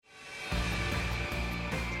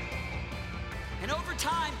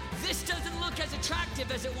time, this doesn't look as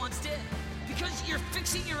attractive as it once did because you're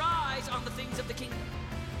fixing your eyes on the things of the kingdom.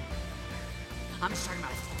 I'm just talking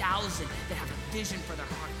about 1,000 that have a vision for their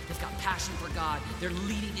heart. They've got passion for God. They're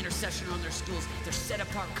leading intercession on their schools. They're set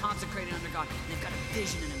apart, consecrated under God. And they've got a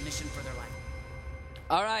vision and a mission for their life.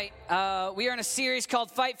 All right, we are in a series called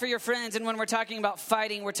Fight for Your Friends. And when we're talking about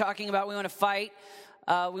fighting, we're talking about we want to fight.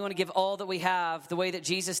 We want to give all that we have the way that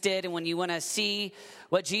Jesus did. And when you want to see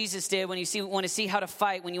what Jesus did, when you want to see how to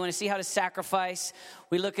fight, when you want to see how to sacrifice,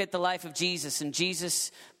 we look at the life of Jesus. And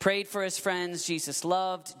Jesus prayed for his friends. Jesus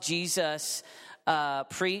loved. Jesus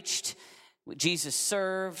preached. Jesus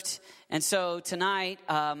served. And so tonight,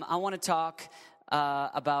 I want to talk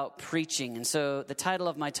about preaching. And so the title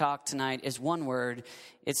of my talk tonight is one word.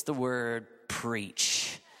 It's the word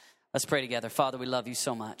preach. Let's pray together. Father, we love you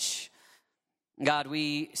so much. God,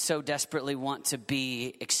 we so desperately want to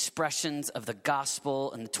be expressions of the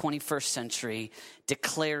gospel in the 21st century,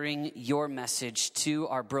 declaring your message to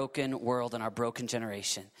our broken world and our broken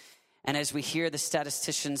generation. And as we hear the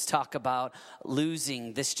statisticians talk about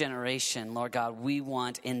losing this generation, Lord God, we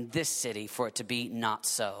want in this city for it to be not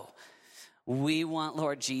so. We want,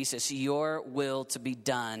 Lord Jesus, your will to be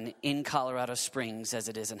done in Colorado Springs as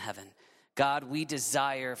it is in heaven. God, we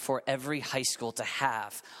desire for every high school to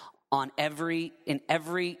have on every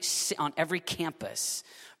campus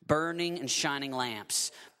burning and shining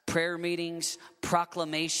lamps, prayer meetings,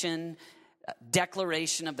 proclamation,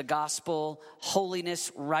 declaration of the gospel, holiness,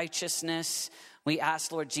 righteousness. We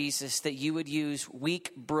ask, Lord Jesus, that you would use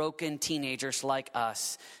weak, broken teenagers like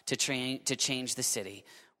us to change the city.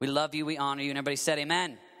 We love you, we honor you, and everybody said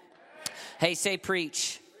amen. Hey, say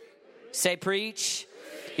preach. Say preach.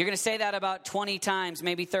 You're going to say that about 20 times,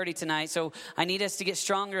 maybe 30 tonight. So I need us to get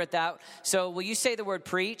stronger at that. So will you say the word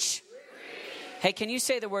preach? Hey, can you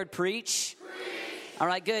say the word preach? All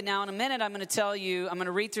right, good. Now in a minute, I'm going to tell you, I'm going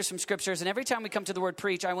to read through some scriptures. And every time we come to the word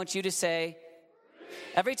preach, I want you to say,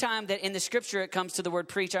 every time that in the scripture it comes to the word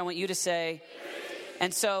preach, I want you to say.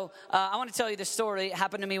 And so I want to tell you this story. It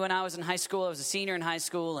happened to me when I was in high school. I was a senior in high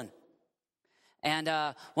school. And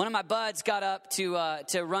one of my buds got up to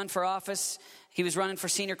run for office. He was running for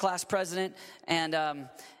senior class president, and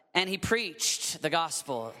he preached the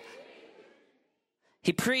gospel.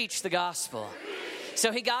 He preached the gospel.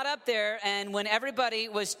 So he got up there, and when everybody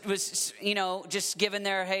was just giving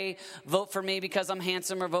their, hey, vote for me because I'm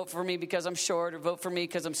handsome, or vote for me because I'm short, or vote for me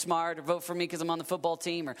because I'm smart, or vote for me because I'm on the football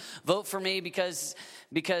team, or vote for me because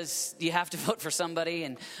you have to vote for somebody,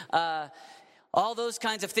 and all those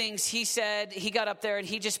kinds of things. He said, he got up there and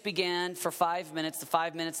he just began for 5 minutes, the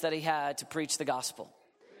 5 minutes that he had, to preach the gospel.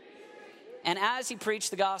 And as he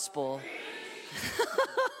preached the gospel,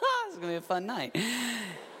 it's going to be a fun night.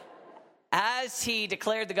 As he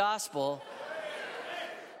declared the gospel,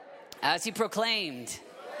 as he proclaimed,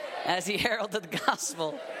 as he heralded the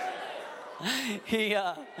gospel, it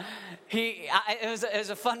was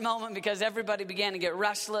a fun moment because everybody began to get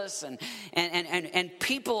restless, and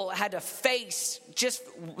people had to face just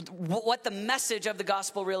what the message of the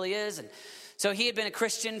gospel really is. And so he had been a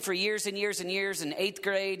Christian for years and years and years, in 8th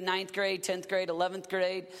grade, 9th grade, 10th grade, 11th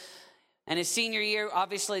grade. And his senior year,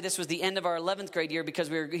 obviously this was the end of our 11th grade year because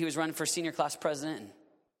he was running for senior class president.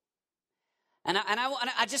 And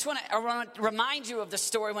I just want to remind you of the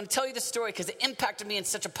story. I want to tell you the story because it impacted me in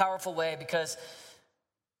such a powerful way. Because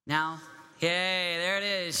now, yay, there it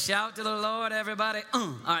is. Shout to the Lord, everybody.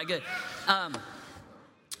 All right, good.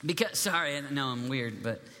 Sorry, I know I'm weird,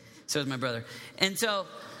 but so is my brother. And so,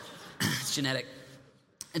 it's genetic.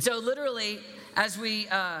 And so literally, as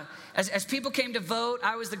people came to vote,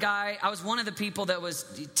 I was one of the people that was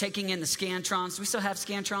taking in the Scantrons. Do we still have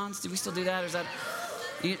Scantrons? Do we still do that? Or is that...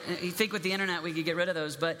 You think with the internet we could get rid of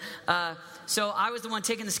those, but so I was the one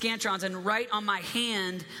taking the Scantrons, and right on my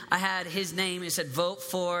hand I had his name. It said "vote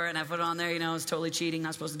for," and I put it on there. It's totally cheating.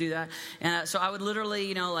 Not supposed to do that. And so I would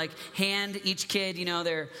literally, hand each kid,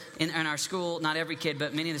 they're in our school. Not every kid,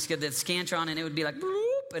 but many of the kids, the Scantron, and it would be like,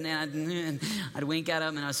 boop, and then I'd wink at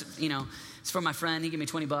them, and I was, it's for my friend. He gave me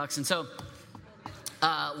 $20, and so.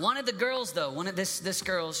 One of the girls, though, this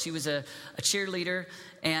girl, she was a cheerleader,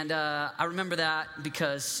 and I remember that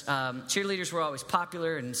because cheerleaders were always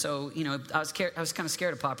popular, and so I was kind of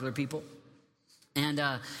scared of popular people, and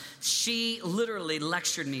she literally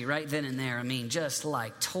lectured me right then and there. I mean, just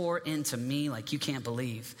like tore into me like you can't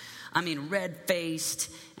believe. I mean, red-faced,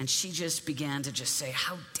 and she just began to just say,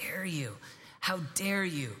 "How dare you? How dare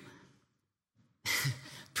you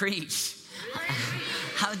preach?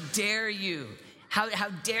 How dare you?" How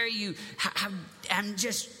dare you? I'm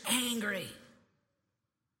just angry.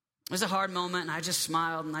 It was a hard moment, and I just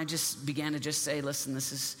smiled, and I just began to just say, listen,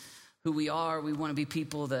 this is who we are. We want to be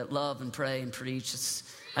people that love and pray and preach.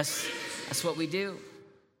 That's what we do.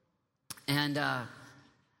 And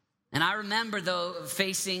I remember, though,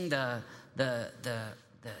 facing the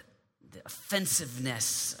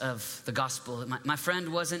offensiveness of the gospel. My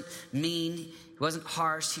friend wasn't mean. He wasn't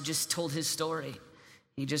harsh. He just told his story.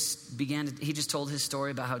 He just told his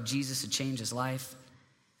story about how Jesus had changed his life.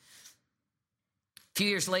 A few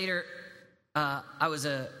years later, I was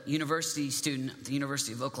a university student at the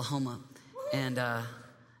University of Oklahoma, and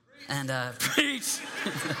preach.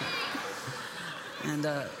 And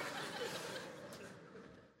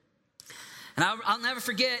I'll never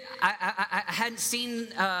forget, I hadn't seen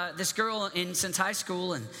this girl since high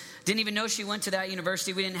school, and didn't even know she went to that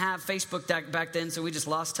university. We didn't have Facebook back then, so we just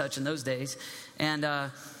lost touch in those days. And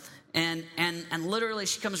literally,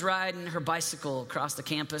 she comes riding her bicycle across the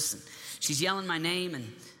campus, and she's yelling my name, and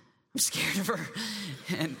I'm scared of her.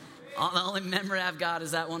 And the only memory I've got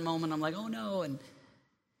is that one moment. I'm like, oh no. And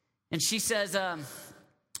she says,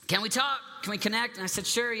 can we talk? Can we connect? And I said,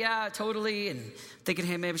 sure, yeah, totally. And thinking,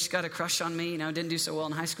 hey, maybe she's got a crush on me. Didn't do so well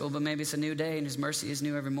in high school, but maybe it's a new day, and his mercy is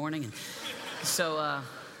new every morning. And so,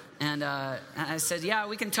 I said, yeah,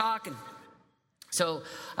 we can talk. And so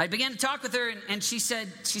I began to talk with her, and she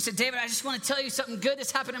said, David, I just want to tell you something good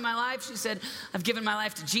that's happened in my life. She said, I've given my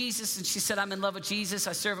life to Jesus. And she said, I'm in love with Jesus.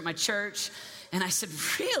 I serve at my church. And I said,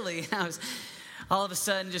 really? And I was all of a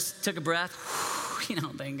sudden just took a breath.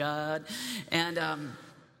 Thank God.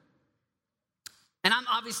 And I'm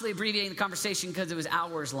obviously abbreviating the conversation because it was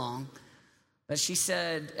hours long. But she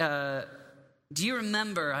said, do you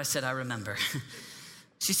remember? I said, I remember.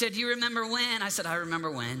 She said, do you remember when? I said, I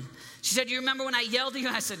remember when. She said, do you remember when I yelled at you?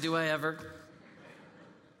 I said, do I ever?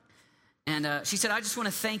 And she said, I just want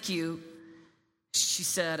to thank you. She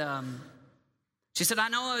said, I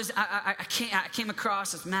know I came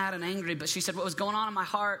across as mad and angry, but she said, what was going on in my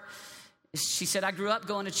heart? She said, I grew up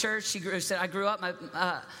going to church. She said, I grew up,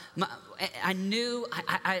 I knew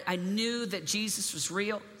that Jesus was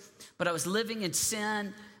real, but I was living in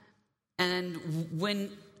sin. And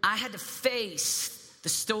when I had to face the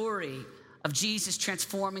story of Jesus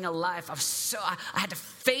transforming a life, I had to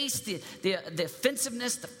face the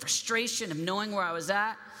offensiveness, the frustration of knowing where I was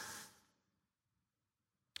at.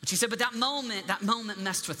 She said, but that moment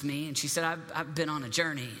messed with me. And she said, I've been on a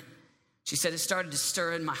journey. She said, it started to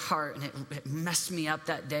stir in my heart, and it messed me up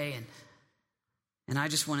that day. And I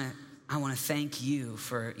want to thank you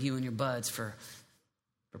and your buds for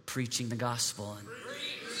preaching the gospel. And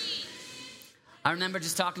I remember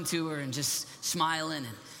just talking to her and just smiling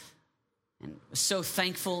and was so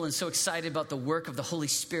thankful and so excited about the work of the Holy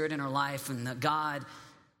Spirit in her life, and that God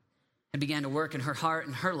and began to work in her heart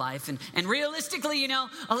and her life. And realistically,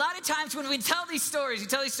 a lot of times when we tell these stories,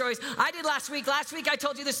 I did last week. Last week I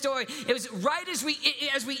told you the story. It was right as we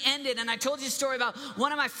ended, and I told you a story about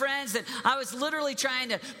one of my friends that I was literally trying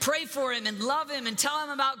to pray for him and love him and tell him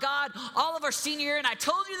about God all of our senior year. And I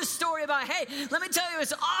told you the story about, hey, let me tell you,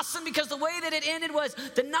 it's awesome, because the way that it ended was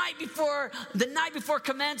the night before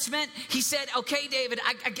commencement. He said, okay, David,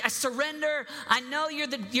 I surrender. I know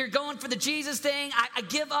you're going for the Jesus thing. I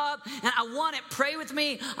give up. And I want it. Pray with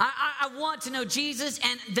me. I want to know Jesus.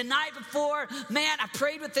 And the night before, man, I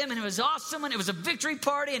prayed with him, and it was awesome, and it was a victory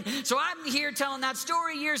party. And so I'm here telling that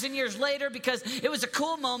story years and years later because it was a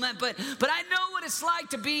cool moment. But I know what it's like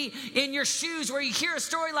to be in your shoes where you hear a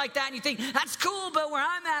story like that and you think, that's cool, but where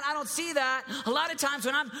I'm at, I don't see that. A lot of times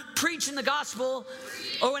when I'm preaching the gospel,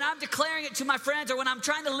 or when I'm declaring it to my friends, or when I'm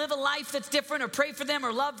trying to live a life that's different, or pray for them,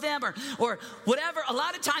 or love them, or whatever, a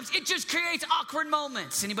lot of times it just creates awkward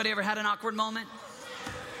moments. Anybody ever had an awkward moment?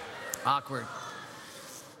 Awkward.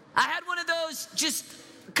 I had one of those just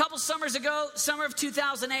a couple summers ago, summer of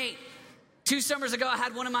 2008. 2 summers ago, I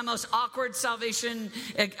had one of my most awkward salvation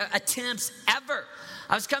attempts ever.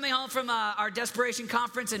 I was coming home from our Desperation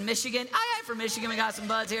Conference in Michigan. I'm from Michigan. We got some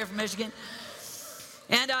buds here from Michigan.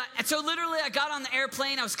 And so literally I got on the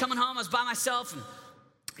airplane. I was coming home. I was by myself. And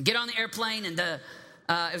I get on the airplane, and it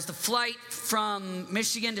was the flight from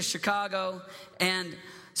Michigan to Chicago. And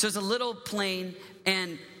so it's a little plane,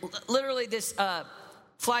 and literally this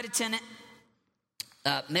flight attendant,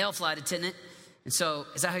 male flight attendant. And so,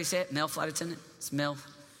 is that how you say it? Male flight attendant? It's male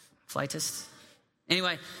flightist.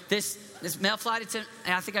 Anyway, this male flight attendant,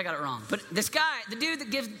 I think I got it wrong. But this guy, the dude that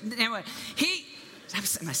gives, anyway,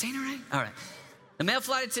 am I saying it right? All right. The male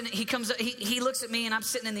flight attendant, he comes up, he looks at me, and I'm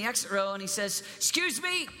sitting in the exit row, and he says, excuse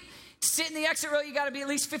me, sit in the exit row, you got to be at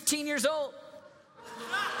least 15 years old.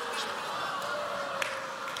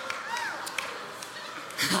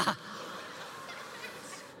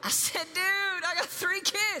 I said, dude, I got 3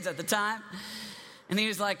 kids at the time. And he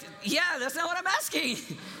was like, yeah, that's not what I'm asking.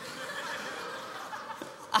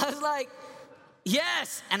 I was like,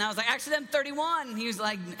 yes. And I was like, actually, I'm 31. And he was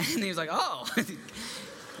like, oh.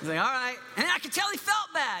 He's like, all right. And I could tell he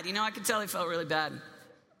felt bad. I could tell he felt really bad.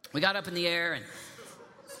 We got up in the air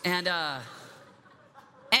and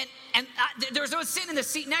there was no one sitting in the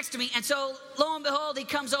seat next to me. And so lo and behold, he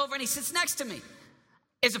comes over and he sits next to me.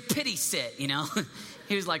 It's a pity sit,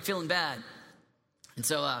 He was like feeling bad. And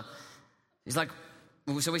so he's like,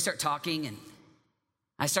 so we start talking and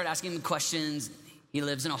I start asking him questions. He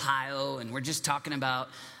lives in Ohio and we're just talking about,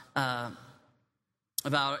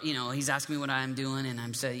 he's asking me what I'm doing, and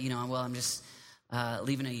I'm saying, well, I'm just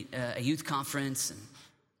leaving a youth conference,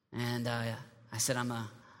 and I said I'm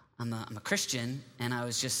a Christian, and I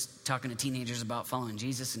was just talking to teenagers about following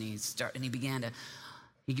Jesus, and he began to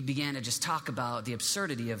just talk about the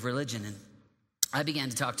absurdity of religion, and I began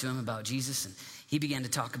to talk to him about Jesus, and he began to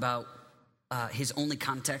talk about his only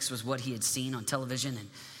context was what he had seen on television,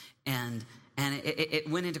 and it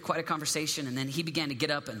went into quite a conversation, and then he began to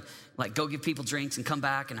get up and like go give people drinks and come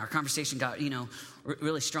back, and our conversation got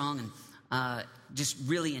really strong and just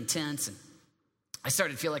really intense. And I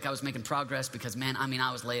started to feel like I was making progress because, man,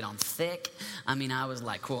 I was laid on thick. I was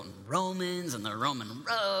like quoting Romans and the Roman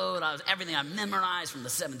road. Everything I memorized from the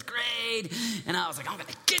 7th grade, and I was like, I'm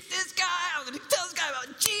gonna get this guy. I'm gonna tell this guy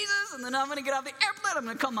about Jesus, and then I'm gonna get off the airplane. I'm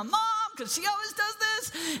gonna call my mom because she always does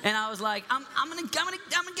this. And I was like, I'm gonna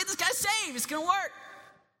get this guy saved. It's gonna work.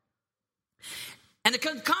 And the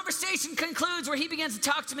conversation concludes where he begins to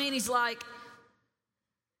talk to me, and he's like,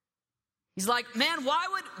 man, why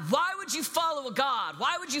would you follow a God?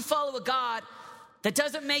 Why would you follow a God that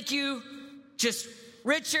doesn't make you just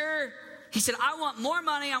richer? He said, I want more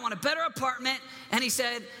money. I want a better apartment. And he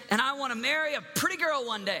said, and I want to marry a pretty girl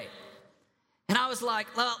one day. And I was like,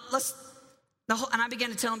 well, and I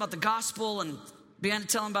began to tell him about the gospel and began to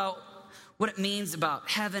tell him about what it means about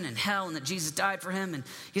heaven and hell and that Jesus died for him. And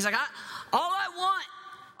he's like, all I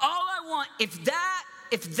want, if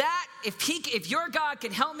your God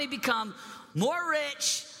can help me become more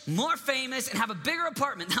rich, more famous, and have a bigger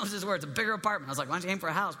apartment. That was his words, a bigger apartment. I was like, why don't you aim for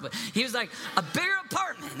a house? But he was like, a bigger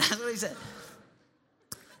apartment. That's what he said.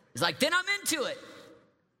 He's like, then I'm into it.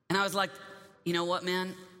 And I was like, you know what,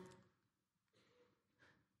 man?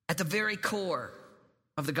 At the very core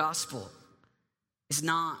of the gospel is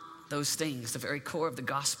not those things. The very core of the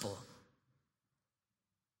gospel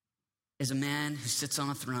is a man who sits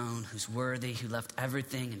on a throne, who's worthy, who left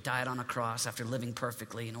everything and died on a cross after living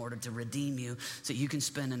perfectly in order to redeem you so you can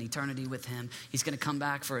spend an eternity with him. He's going to come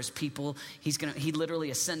back for his people. He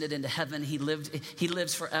literally ascended into heaven. He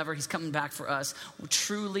lives forever. He's coming back for us.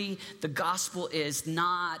 Truly, the gospel is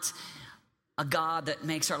not a God that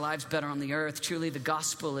makes our lives better on the earth. Truly, the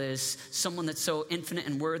gospel is someone that's so infinite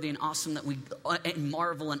and worthy and awesome that we in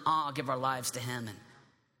marvel and awe give our lives to him. And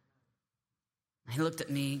he looked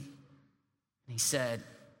at me. He said,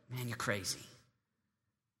 man, you're crazy.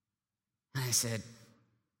 And I said,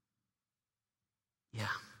 yeah.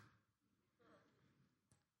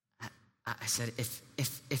 I said,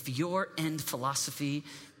 if your end philosophy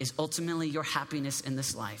is ultimately your happiness in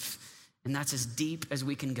this life, and that's as deep as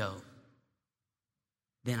we can go,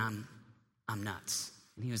 then I'm nuts.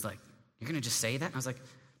 And he was like, you're gonna just say that? And I was like,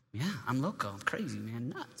 yeah, I'm loco, I'm crazy,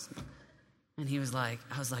 man, nuts. And he was like,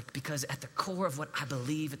 I was like, because at the core of what I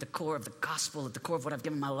believe, at the core of the gospel, at the core of what I've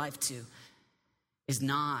given my life to, is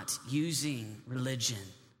not using religion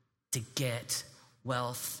to get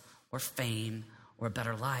wealth or fame or a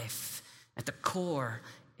better life. At the core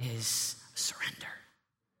is surrender.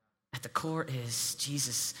 At the core is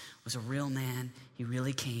Jesus was a real man. He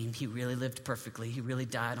really came. He really lived perfectly. He really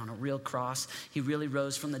died on a real cross. He really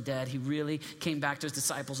rose from the dead. He really came back to his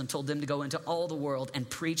disciples and told them to go into all the world and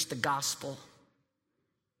preach the gospel.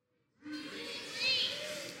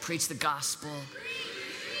 Preach the gospel.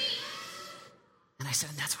 And I said,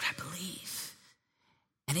 and that's what I believe.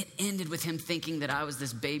 And it ended with him thinking that I was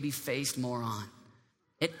this baby-faced moron.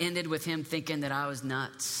 It ended with him thinking that I was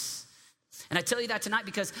nuts. And I tell you that tonight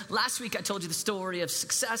because last week I told you the story of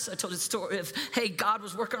success. I told you the story of, hey, God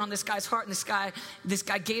was working on this guy's heart and this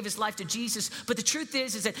guy gave his life to Jesus. But the truth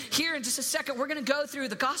is that here in just a second, we're going to go through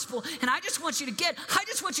the gospel. And I just want you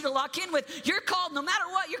to lock in with, you're called, no matter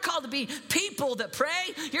what, you're called to be people that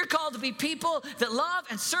pray. You're called to be people that love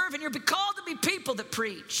and serve. And you're called to be people that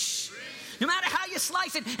preach. No matter how you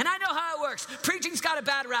slice it, and I know how it works. Preaching's got a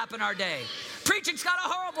bad rap in our day. Preaching's got a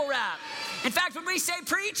horrible rap. In fact, when we say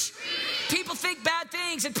preach, people think bad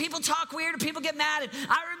things, and people talk weird, and people get mad. And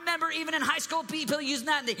I remember even in high school, people using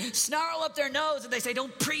that, and they snarl up their nose, and they say,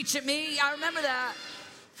 don't preach at me. I remember that.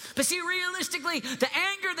 But see, realistically, the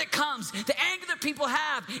anger that comes, the anger that people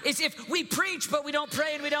have is if we preach but we don't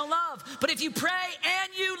pray and we don't love. But if you pray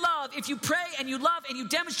and you love, if you pray and you love and you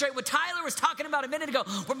demonstrate what Tyler was talking about a minute ago,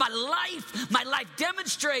 where my life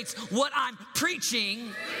demonstrates what I'm preaching,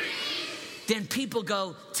 then people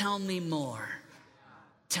go, tell me more.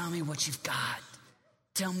 Tell me what you've got.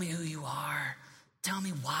 Tell me who you are. Tell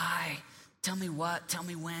me why. Tell me what. Tell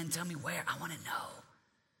me when. Tell me where. I want to know.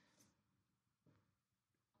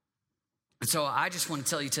 And so I just want to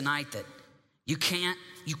tell you tonight that you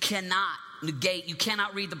cannot negate, you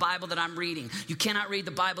cannot read the Bible that I'm reading. You cannot read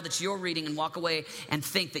the Bible that you're reading and walk away and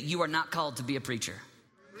think that you are not called to be a preacher.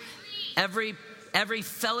 Every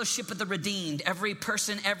fellowship of the redeemed, every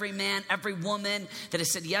person, every man, every woman that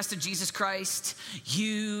has said yes to Jesus Christ,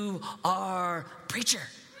 you are a preacher.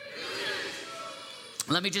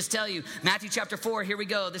 Let me just tell you, Matthew chapter 4, here we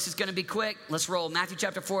go. This is going to be quick. Let's roll. Matthew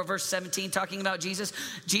chapter 4, verse 17, talking about Jesus.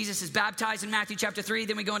 Jesus is baptized in Matthew chapter 3.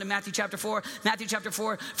 Then we go into Matthew chapter 4. Matthew chapter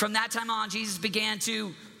 4, from that time on, Jesus began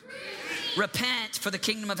to repent, for the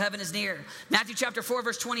kingdom of heaven is near. Matthew chapter 4,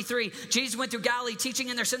 verse 23, Jesus went through Galilee, teaching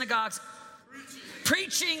in their synagogues,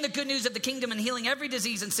 preaching the good news of the kingdom and healing every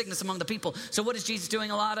disease and sickness among the people. So what is Jesus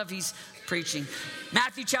doing a lot of? He's preaching.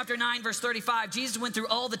 Matthew chapter 9, verse 35, Jesus went through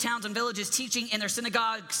all the towns and villages, teaching in their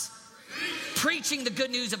synagogues, preaching the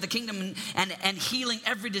good news of the kingdom and healing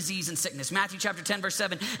every disease and sickness. Matthew chapter 10, verse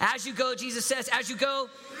 7, as you go, Jesus says, as you go,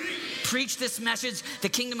 preach this message, the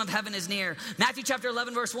kingdom of heaven is near. Matthew chapter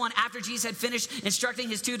 11, verse 1, after Jesus had finished instructing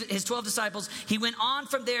his 12 disciples, he went on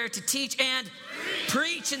from there to teach and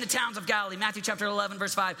preach in the towns of Galilee. Matthew chapter 11,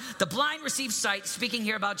 verse 5, the blind receive sight, speaking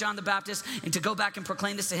here about John the Baptist, and to go back and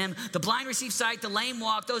proclaim this to him. The blind receive sight, the lame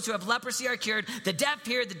walk, those who have leprosy are cured, the deaf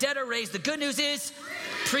hear, the dead are raised. The good news is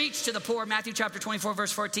preach to the poor. Matthew chapter 24,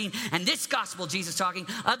 verse 14, and this gospel, Jesus talking,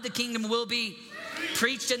 of the kingdom will be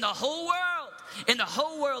preached in the whole world. In the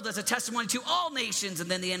whole world as a testimony to all nations, and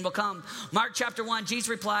then the end will come. Mark chapter 1, Jesus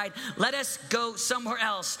replied, let us go somewhere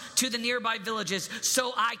else to the nearby villages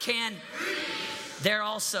so I can there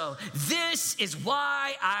also. This is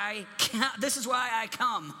why I come. This is why I have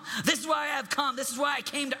come. This is why I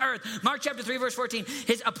came to earth. Mark chapter 3, verse 14,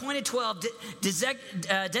 his appointed 12,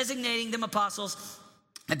 designating them apostles,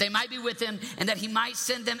 that they might be with him and that he might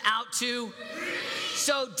send them out to.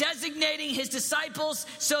 So designating his disciples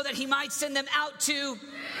so that he might send them out to.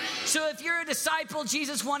 So if you're a disciple,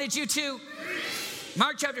 Jesus wanted you to.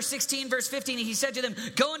 Mark chapter 16, verse 15, he said to them,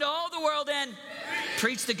 go into all the world and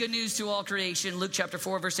preach the good news to all creation. Luke chapter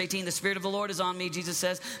 4, verse 18, the Spirit of the Lord is on me, Jesus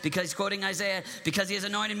says, because he's quoting Isaiah, because he has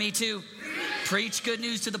anointed me to preach good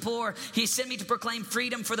news to the poor. He sent me to proclaim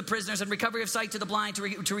freedom for the prisoners and recovery of sight to the blind,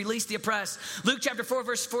 to release the oppressed. Luke chapter 4,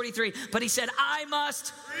 verse 43, but he said, I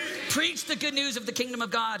must preach the good news of the kingdom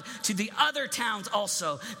of God to the other towns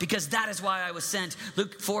also, because that is why I was sent.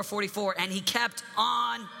 Luke 4:44, and he kept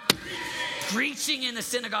on preaching in the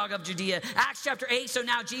synagogue of Judea. Acts chapter 8, so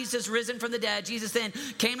now Jesus risen from the dead. Jesus then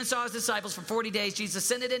came and saw his disciples for 40 days. Jesus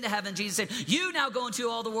ascended into heaven. Jesus said, you now go into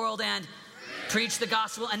all the world and preach the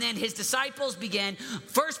gospel. And then his disciples began.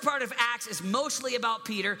 First part of Acts is mostly about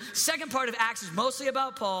Peter. Second part of Acts is mostly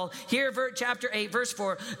about Paul. Here, chapter 8, verse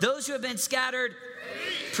 4, those who have been scattered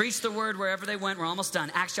preach the word wherever they went. We're almost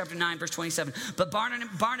done. Acts chapter 9, verse 27. But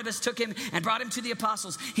Barnabas took him and brought him to the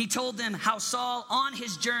apostles. He told them how Saul on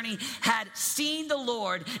his journey had seen the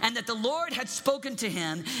Lord and that the Lord had spoken to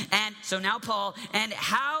him. And so now Paul, and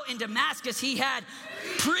how in Damascus he had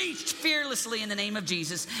preached fearlessly in the name of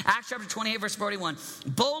Jesus. Acts chapter 28, verse 41.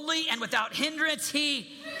 Boldly and without hindrance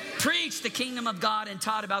he preached the kingdom of God and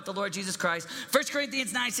taught about the Lord Jesus Christ. 1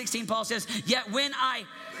 Corinthians 9:16, Paul says, yet when I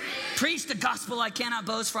preach the gospel, I cannot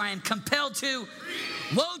boast, for I am compelled to.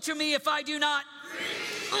 Woe to me if I do not.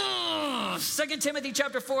 2 Timothy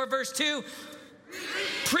chapter 4, verse 2.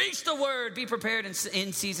 Preach the word, be prepared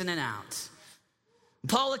in season and out.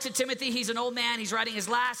 Paul looks at Timothy. He's an old man. He's writing his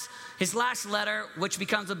last letter, which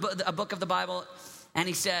becomes a book of the Bible. And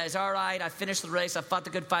he says, all right, I finished the race. I fought the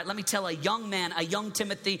good fight. Let me tell a young man, a young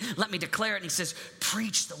Timothy, let me declare it. And he says,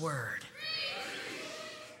 preach the word.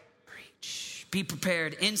 Preach. Be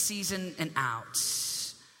prepared in season and out.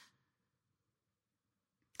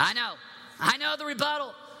 I know the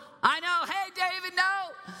rebuttal. I know, hey, David,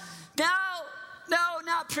 no,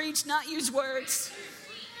 not preach, not use words.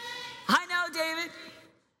 I know, David.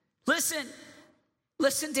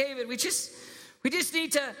 Listen, David, we just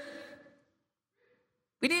need to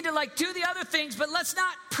like do the other things, but let's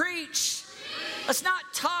not preach. Let's not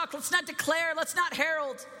talk. Let's not declare. Let's not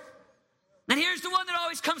herald. And here's the one that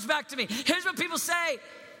always comes back to me. Here's what people say.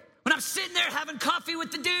 When I'm sitting there having coffee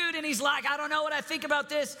with the dude and he's like, I don't know what I think about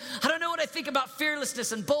this. I don't know what I think about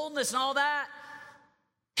fearlessness and boldness and all that.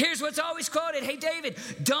 Here's what's always quoted. Hey, David,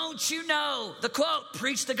 don't you know the quote,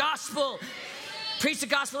 preach the gospel. Preach the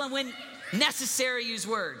gospel and when necessary, use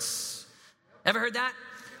words. Ever heard that?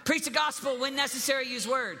 Preach the gospel when necessary, use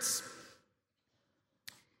words.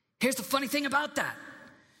 Here's the funny thing about that.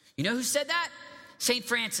 You know who said that? St.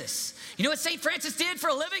 Francis. You know what St. Francis did for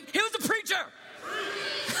a living? He was a preacher.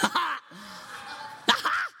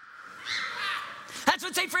 That's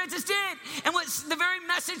what St. Francis did. And what the very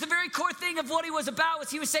message, the very core thing of what he was about was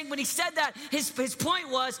he was saying when he said that, his point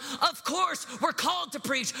was, of course, we're called to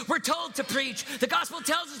preach. We're told to preach. The gospel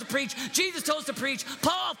tells us to preach. Jesus told us to preach.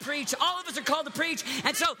 Paul preached. All of us are called to preach.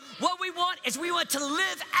 And so what we want is we want to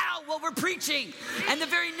live out what we're preaching. And the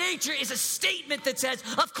very nature is a statement that says,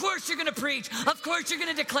 of course you're going to preach. Of course you're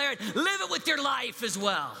going to declare it. Live it with your life as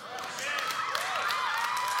well.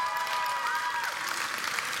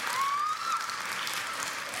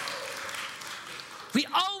 We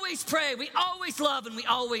always pray, we always love, and we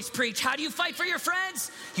always preach. How do you fight for your friends?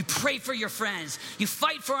 You pray for your friends. You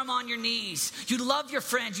fight for them on your knees. You love your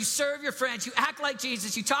friends. You serve your friends. You act like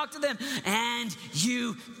Jesus. You talk to them, and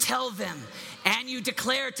you tell them, and you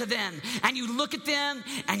declare to them, and you look at them,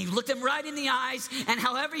 and you look them right in the eyes, and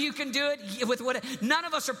however you can do it with what. None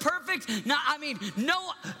of us are perfect.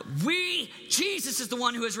 Jesus is the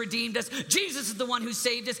one who has redeemed us. Jesus is the one who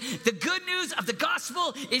saved us. The good news of the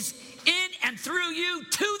gospel is in and through you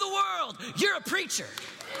to the world. You're a preacher.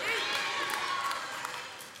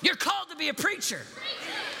 You're called to be a preacher.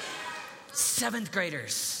 7th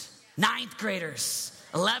graders, 9th graders,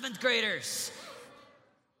 11th graders,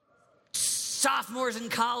 sophomores in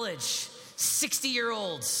college,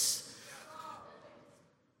 60-year-olds.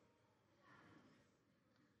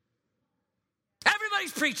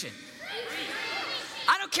 Everybody's preaching.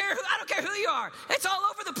 I don't care who you are. It's all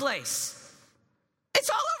over the place. It's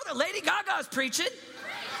all over. Lady Gaga's preaching.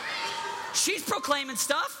 She's proclaiming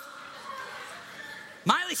stuff.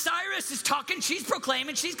 Miley Cyrus is talking. She's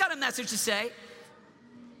proclaiming. She's got a message to say.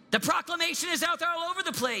 The proclamation is out there all over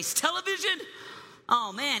the place. Television.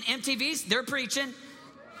 Oh, man. MTV's, they're preaching.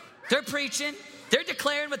 They're preaching. They're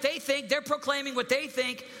declaring what they think. They're proclaiming what they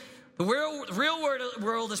think. The real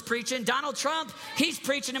world is preaching. Donald Trump, he's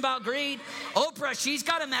preaching about greed. Oprah, she's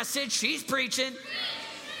got a message. She's preaching.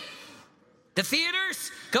 The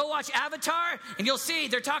theaters, go watch Avatar, and you'll see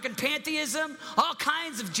they're talking pantheism, all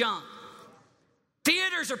kinds of junk.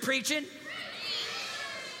 Theaters are preaching.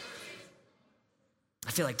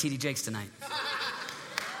 I feel like TD Jakes tonight.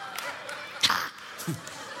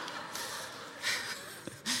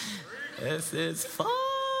 This is fun.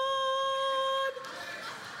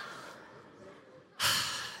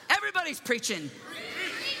 Everybody's preaching.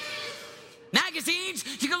 Magazines,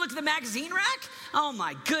 you can look at the magazine rack. Oh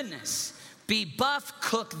my goodness. Be buff,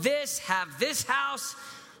 cook this, have this house.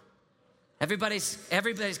 Everybody's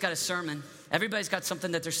got a sermon. Everybody's got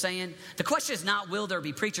something that they're saying. The question is not, will there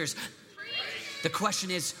be preachers? The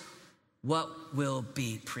question is, what will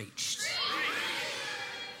be preached?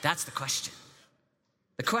 That's the question.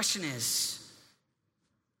 The question is,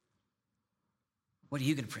 what are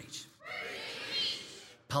you going to preach?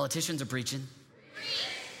 Politicians are preaching.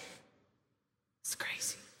 It's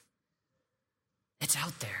crazy. It's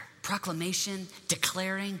out there. Proclamation,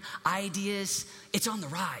 declaring, ideas. It's on the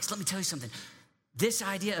rise. Let me tell you something. This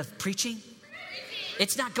idea of preaching,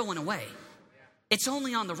 it's not going away. It's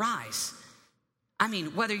only on the rise. I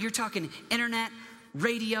mean, whether you're talking internet,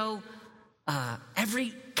 radio,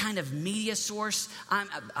 every kind of media source,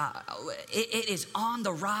 it is on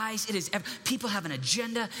the rise. People have an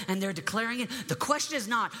agenda and they're declaring it. The question is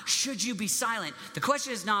not, should you be silent? The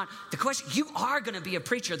question is not, you are going to be a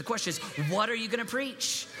preacher. The question is, what are you going to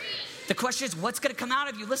preach? The question is, what's going to come out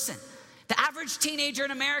of you? Listen, the average teenager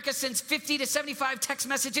in America sends 50 to 75 text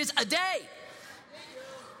messages a day.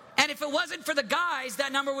 And if it wasn't for the guys,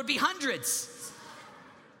 that number would be hundreds.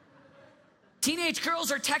 Teenage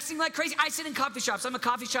girls are texting like crazy. I sit in coffee shops. I'm a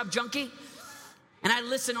coffee shop junkie. And I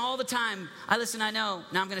listen all the time. I know.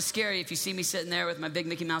 Now I'm going to scare you if you see me sitting there with my big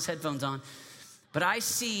Mickey Mouse headphones on. But I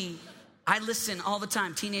listen all the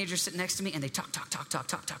time. Teenagers sit next to me and they talk.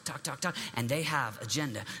 And they have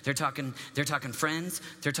agenda. They're talking friends.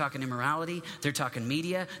 They're talking immorality. They're talking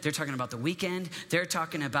media. They're talking about the weekend. They're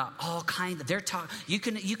talking about all kinds of, you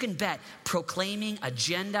can bet proclaiming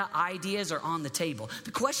agenda ideas are on the table.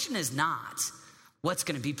 The question is not what's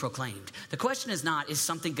going to be proclaimed. The question is not, is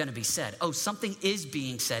something going to be said? Oh, something is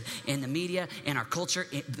being said in the media, in our culture,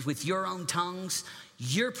 with your own tongues.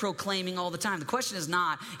 You're proclaiming all the time. The question is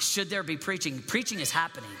not, should there be preaching? Preaching is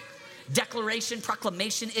happening. declaration,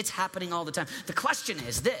 proclamation. It's happening all the time. The question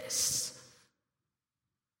is this: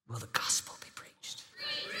 will the gospel be preached?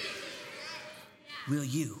 Will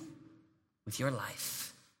you, with your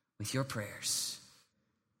life, with your prayers,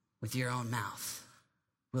 with your own mouth,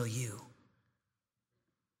 will you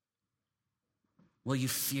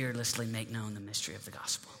fearlessly make known the mystery of the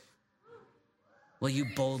gospel? Will you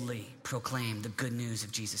boldly proclaim the good news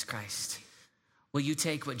of Jesus Christ? Will you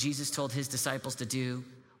take what Jesus told his disciples to do,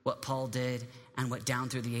 what Paul did, and what down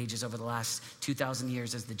through the ages over the last 2,000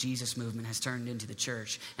 years as the Jesus movement has turned into the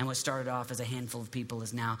church, and what started off as a handful of people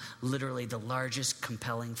is now literally the largest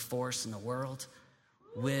compelling force in the world?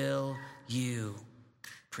 Will you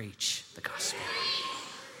preach the gospel?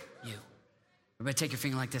 You. Everybody take your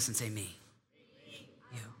finger like this and say me.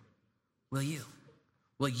 You. Will you?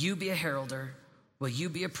 Will you be a heralder? Will you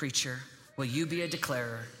be a preacher? Will you be a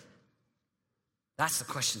declarer? That's the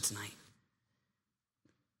question tonight.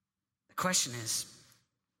 The question is,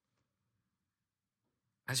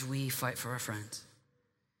 as we fight for our friends,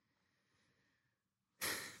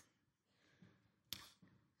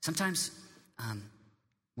 sometimes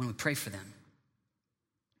when we pray for them,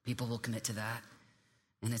 people will commit to that,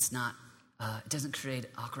 and it's not, it doesn't create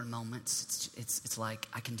awkward moments. It's like,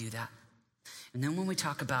 I can do that. And then when we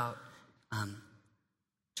talk about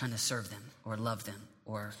trying to serve them or love them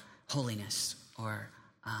or holiness or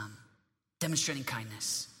demonstrating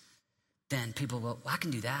kindness, then people will, well, I can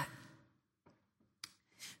do that.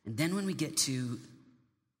 And then when we get to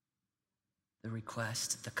the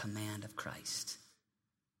request, the command of Christ,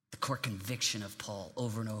 the core conviction of Paul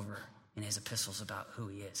over and over in his epistles about who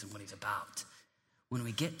he is and what he's about, when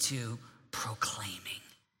we get to proclaiming,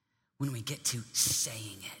 when we get to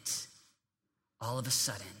saying it, all of a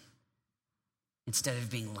sudden, instead of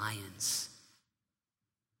being lions,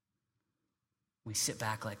 we sit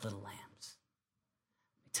back like little lambs.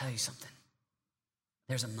 Let me tell you something.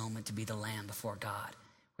 There's a moment to be the lamb before God,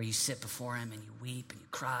 where you sit before him and you weep and you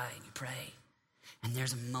cry and you pray. And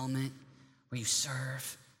there's a moment where you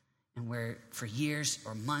serve, and where for years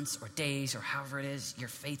or months or days or however it is, you're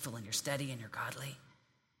faithful and you're steady and you're godly.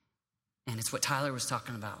 And it's what Tyler was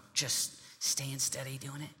talking about, just staying steady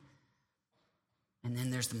doing it. And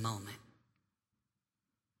then there's the moment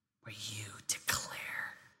where you declare,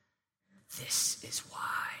 this is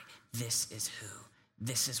why, this is who,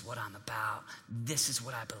 this is what I'm about, this is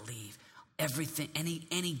what I believe. Everything,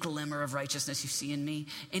 any glimmer of righteousness you see in me,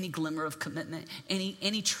 any glimmer of commitment,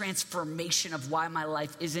 any transformation of why my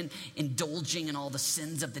life isn't indulging in all the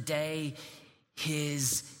sins of the day,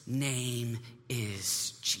 his name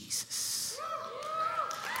is Jesus.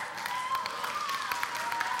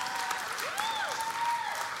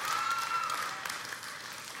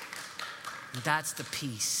 That's the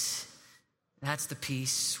peace. That's the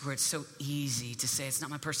peace where it's so easy to say, it's not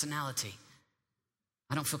my personality.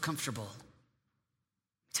 I don't feel comfortable. Let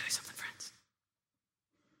me tell you something, friends.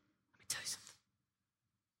 Let me tell you something.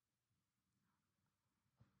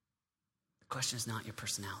 The question is not your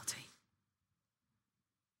personality.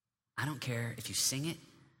 I don't care if you sing it.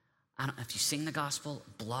 If you sing the gospel,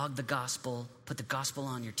 blog the gospel, put the gospel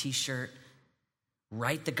on your t-shirt,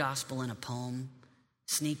 write the gospel in a poem,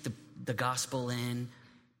 sneak the gospel in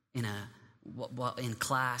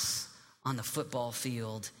class, on the football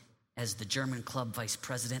field, as the German club vice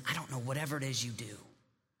president. I don't know, whatever it is you do.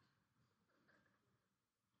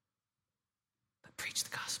 But preach the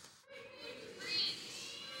gospel.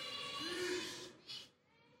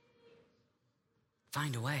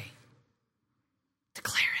 Find a way.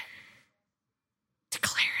 Declare it.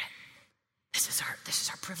 Declare it. This is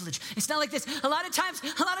our privilege. It's not like this. A lot of times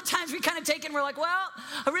we kind of take it and we're like, well,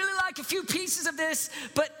 I really like a few pieces of this,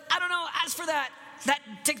 but I don't know, as for that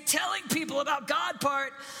telling people about God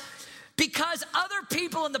part, because other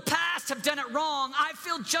people in the past have done it wrong, I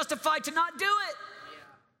feel justified to not do it.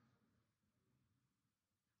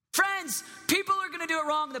 Friends, people are going to do it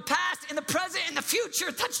wrong in the past, in the present, in the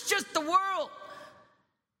future. That's just the world.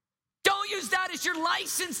 Don't use that as your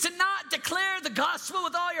license to not declare the gospel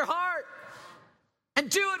with all your heart. And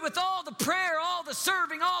do it with all the prayer, all the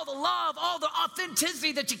serving, all the love, all the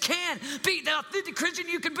authenticity that you can. Be the authentic Christian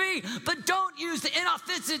you can be. But don't use the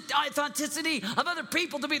inauthenticity of other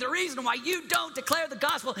people to be the reason why you don't declare the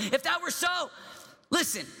gospel. If that were so,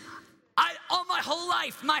 listen, all my whole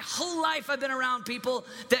life I've been around people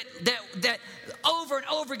that over and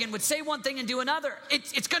over again would say one thing and do another.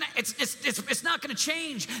 It's not gonna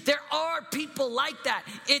change. There are people like that.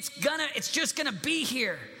 It's just gonna be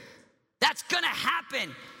here. That's going to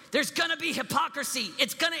happen. There's gonna be hypocrisy.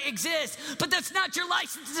 It's gonna exist. But that's not your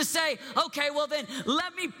license to say, okay, well then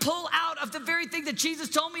let me pull out of the very thing that Jesus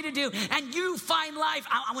told me to do and you find life.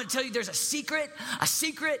 I want to tell you there's a secret. A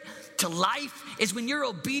secret to life is when you're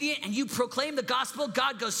obedient and you proclaim the gospel,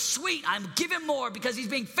 God goes, sweet, I'm giving more because he's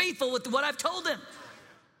being faithful with what I've told him.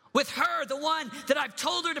 With her, the one that I've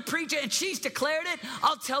told her to preach it and she's declared it,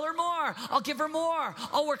 I'll tell her more. I'll give her more.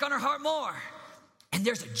 I'll work on her heart more. And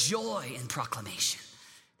there's a joy in proclamation.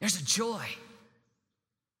 There's a joy.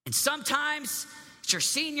 And sometimes it's your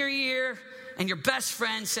senior year and your best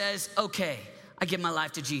friend says, okay, I give my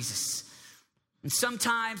life to Jesus. And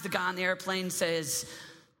sometimes the guy on the airplane says,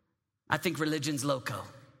 I think religion's loco.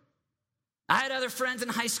 I had other friends in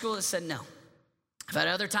high school that said no. I've had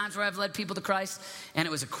other times where I've led people to Christ and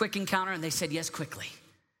it was a quick encounter and they said yes quickly.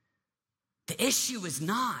 The issue is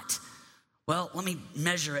not, well, let me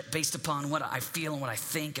measure it based upon what I feel and what I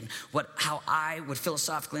think and how I would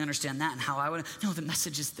philosophically understand that and how I would. No, the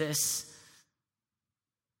message is this.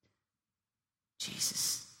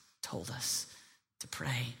 Jesus told us to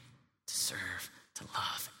pray, to serve, to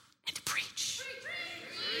love, and to preach.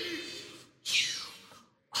 You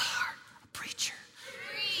are a preacher.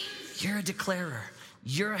 You're a declarer.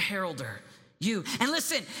 You're a heralder. You. And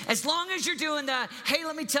listen, as long as you're doing that, hey,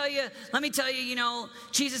 let me tell you, you know,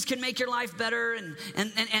 Jesus can make your life better. And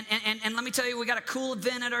let me tell you, we got a cool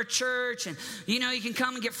event at our church. And, you know, you can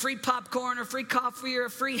come and get free popcorn or free coffee or a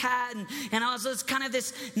free hat. And also it's kind of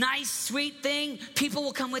this nice, sweet thing. People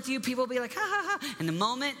will come with you. People will be like, ha, ha, ha. And the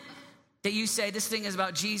moment that you say this thing is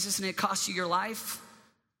about Jesus and it costs you your life,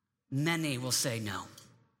 many will say no.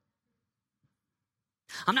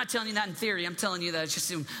 I'm not telling you that in theory. I'm telling you that it's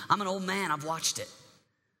just, I'm an old man. I've watched it.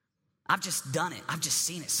 I've just done it. I've just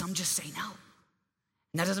seen it. Some just say no.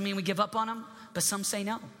 And that doesn't mean we give up on them, but some say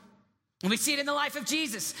no. And we see it in the life of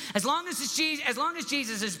Jesus. As long as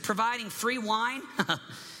Jesus is providing free wine,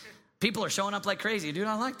 people are showing up like crazy. Dude,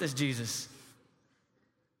 I like this Jesus.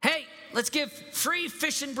 Hey, let's give free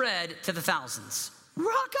fish and bread to the thousands.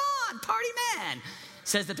 Rock on, party man.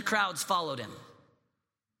 Says that the crowds followed him.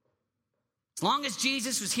 As long as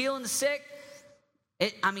Jesus was healing the sick,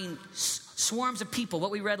 swarms of people,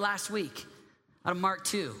 what we read last week out of Mark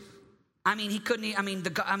 2.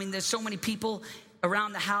 There's so many people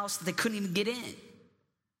around the house that they couldn't even get in.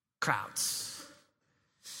 Crowds.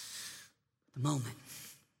 The moment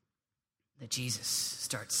that Jesus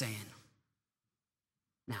starts saying,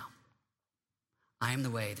 now, I am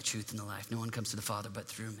the way, the truth, and the life. No one comes to the Father but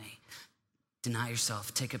through me. Deny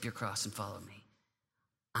yourself, take up your cross, and follow me.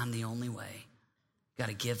 I'm the only way. You got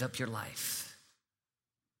to give up your life.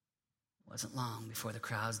 It wasn't long before the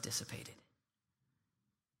crowds dissipated. It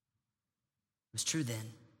was true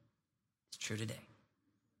then. It's true today.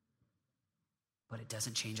 But it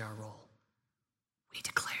doesn't change our role. We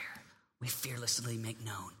declare. We fearlessly make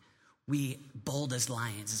known. We bold as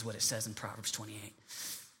lions is what it says in Proverbs 28.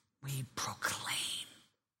 We proclaim.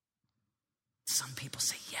 Some people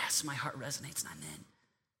say, yes, my heart resonates and I'm in.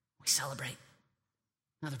 We celebrate.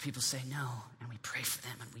 Other people say no, and we pray for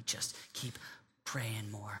them, and we just keep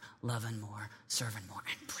praying more, loving more, serving more,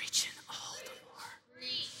 and preaching all the more.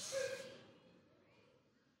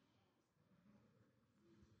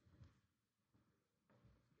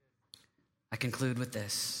 I conclude with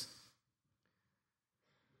this.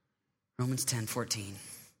 Romans 10:14.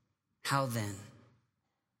 How then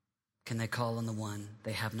can they call on the one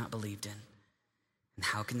they have not believed in? And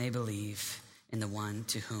how can they believe in the one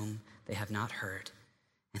to whom they have not heard?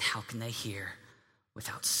 And how can they hear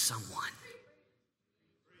without someone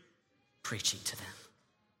preaching to them?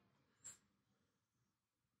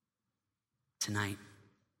 Tonight,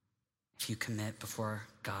 if you commit before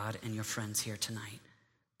God and your friends here tonight,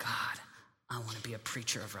 God, I want to be a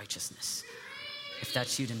preacher of righteousness. If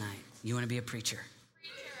that's you tonight, you want to be a preacher.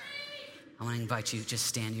 I want to invite you, just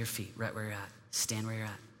stand to your feet right where you're at. Stand where you're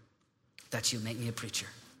at. If that's you, make me a preacher.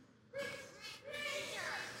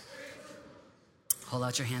 Hold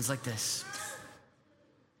out your hands like this.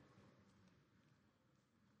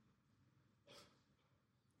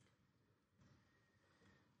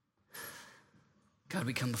 God,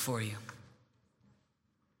 we come before you.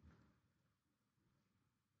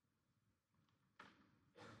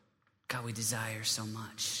 God, we desire so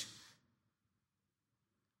much.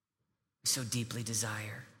 We so deeply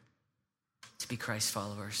desire to be Christ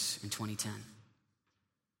followers in 2010.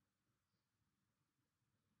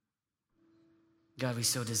 God, we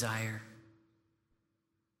so desire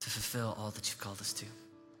to fulfill all that you've called us to.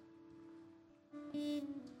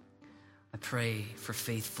 I pray for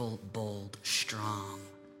faithful, bold, strong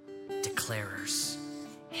declarers,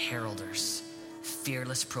 heralders,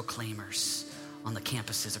 fearless proclaimers on the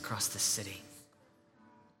campuses across this city,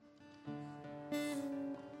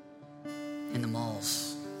 in the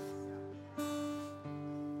malls, in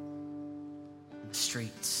the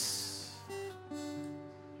streets.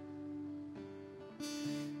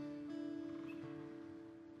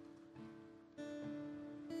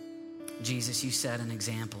 Jesus, you set an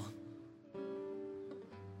example.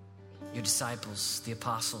 Your disciples, the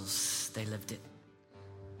apostles, they lived it.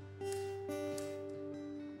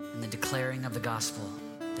 And the declaring of the gospel,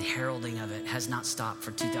 the heralding of it has not stopped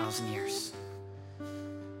for 2,000 years.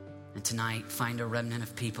 And tonight, find a remnant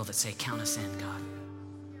of people that say, count us in, God.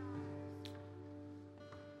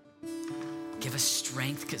 Give us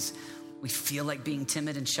strength because we feel like being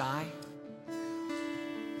timid and shy.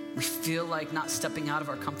 We feel like not stepping out of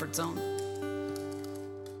our comfort zone.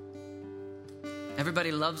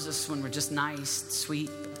 Everybody loves us when we're just nice, sweet.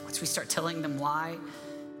 But once we start telling them why,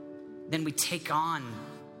 then we take on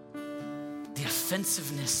the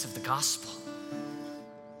offensiveness of the gospel.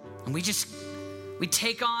 And we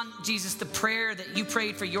take on, Jesus, the prayer that you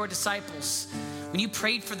prayed for your disciples. When you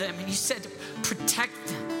prayed for them and you said, protect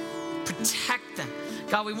them. Protect them.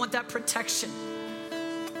 God, we want that protection.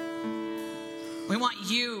 We want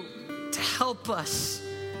you to help us.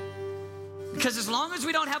 Because as long as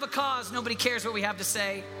we don't have a cause, nobody cares what we have to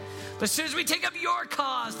say. But as soon as we take up your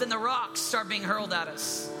cause, then the rocks start being hurled at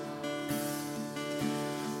us.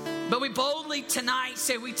 But we boldly tonight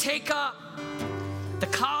say we take up the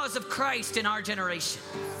cause of Christ in our generation.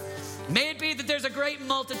 May it be that there's a great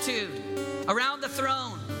multitude around the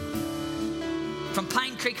throne from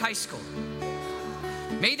Pine Creek High School.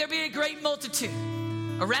 May there be a great multitude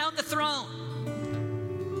around the throne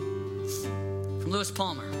from Lewis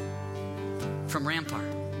Palmer, from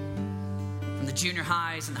Rampart, from the junior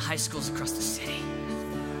highs and the high schools across the city.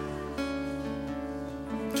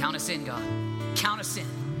 Count us in, God. Count us in.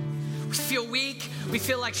 We feel weak. We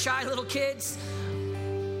feel like shy little kids.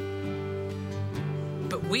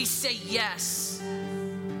 But we say yes.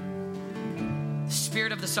 The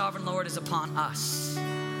Spirit of the Sovereign Lord is upon us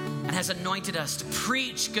and has anointed us to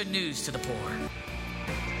preach good news to the poor.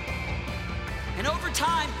 And over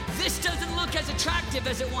time, this doesn't look as attractive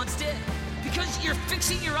as it once did because you're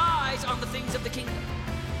fixing your eyes on the things of the kingdom.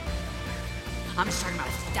 I'm just talking about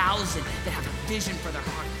 1,000 that have a vision for their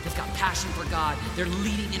heart. They've got passion for God. They're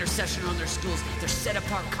leading intercession on their schools. They're set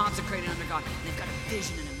apart, consecrated under God. And they've got a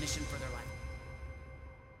vision and a mission for their life.